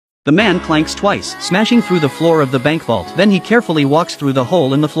The man clanks twice, smashing through the floor of the bank vault. Then he carefully walks through the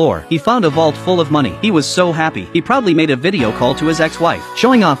hole in the floor. He found a vault full of money. He was so happy. He proudly made a video call to his ex-wife,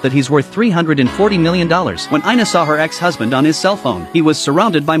 showing off that he's worth $340 million. When Ina saw her ex-husband on his cell phone, he was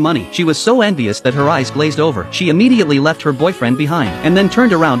surrounded by money. She was so envious that her eyes glazed over. She immediately left her boyfriend behind, and then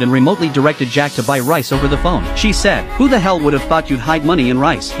turned around and remotely directed Jack to buy rice over the phone. She said, "Who the hell would have thought you'd hide money in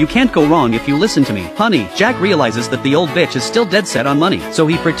rice? You can't go wrong if you listen to me, honey." Jack realizes that the old bitch is still dead set on money, so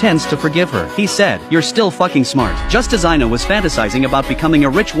he pretends to forgive her. He said, "You're still fucking smart." Just as Ina was fantasizing about becoming a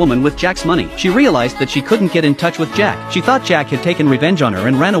rich woman with Jack's money, she realized that she couldn't get in touch with Jack. She thought Jack had taken revenge on her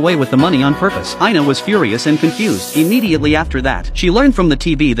and ran away with the money on purpose. Ina was furious and confused. Immediately after that, she learned from the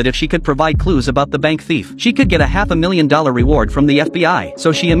TV that if she could provide clues about the bank thief, she could get a $500,000 reward from the FBI.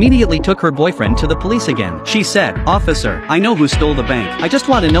 So she immediately took her boyfriend to the police again. She said, "Officer, I know who stole the bank. I just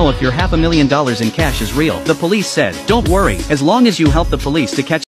want to know if your $500,000 in cash is real." The police said, "Don't worry, as long as you help the police to catch